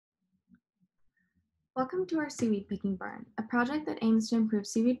Welcome to our Seaweed Picking Barn, a project that aims to improve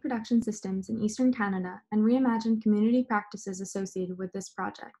seaweed production systems in eastern Canada and reimagine community practices associated with this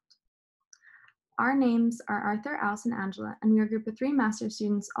project. Our names are Arthur, Alice, and Angela, and we are a group of 3 master's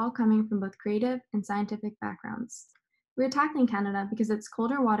students, all coming from both creative and scientific backgrounds. We are tackling Canada because its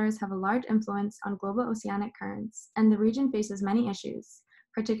colder waters have a large influence on global oceanic currents, and the region faces many issues,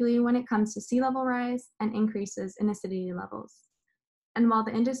 particularly when it comes to sea level rise and increases in acidity levels. And while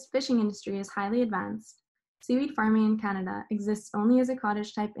the fishing industry is highly advanced, seaweed farming in Canada exists only as a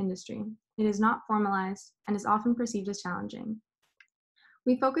cottage-type industry. It is not formalized and is often perceived as challenging.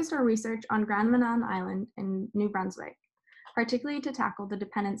 We focused our research on Grand Manan Island in New Brunswick, particularly to tackle the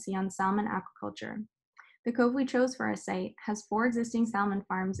dependency on salmon aquaculture. The cove we chose for our site has 4 existing salmon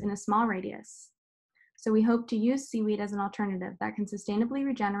farms in a small radius. So we hope to use seaweed as an alternative that can sustainably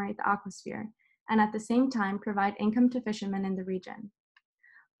regenerate the aquasphere and at the same time provide income to fishermen in the region.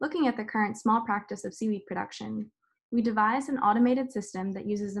 Looking at the current small practice of seaweed production, we devised an automated system that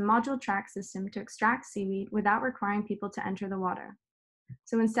uses a module track system to extract seaweed without requiring people to enter the water.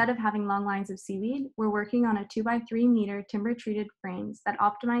 So instead of having long lines of seaweed, we're working on a 2x3 meter timber-treated frames that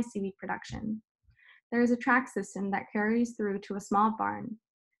optimize seaweed production. There is a track system that carries through to a small barn,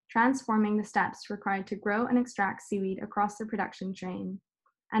 transforming the steps required to grow and extract seaweed across the production train,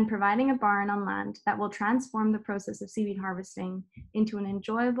 and providing a barn on land that will transform the process of seaweed harvesting into an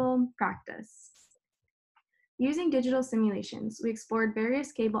enjoyable practice. Using digital simulations, we explored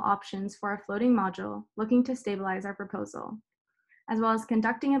various cable options for our floating module, looking to stabilize our proposal, as well as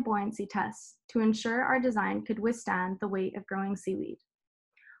conducting a buoyancy test to ensure our design could withstand the weight of growing seaweed.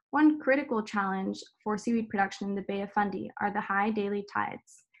 One critical challenge for seaweed production in the Bay of Fundy are the high daily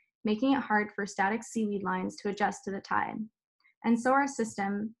tides, making it hard for static seaweed lines to adjust to the tide. And so our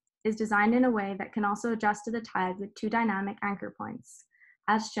system is designed in a way that can also adjust to the tide with 2 dynamic anchor points,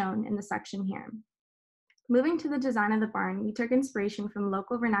 as shown in the section here. Moving to the design of the barn, we took inspiration from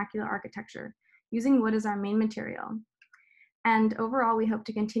local vernacular architecture, using wood as our main material. And overall, we hope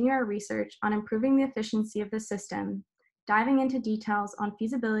to continue our research on improving the efficiency of the system, diving into details on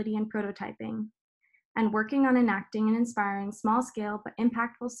feasibility and prototyping, and working on enacting and inspiring small-scale but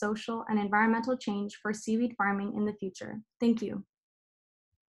impactful social and environmental change for seaweed farming in the future. Thank you.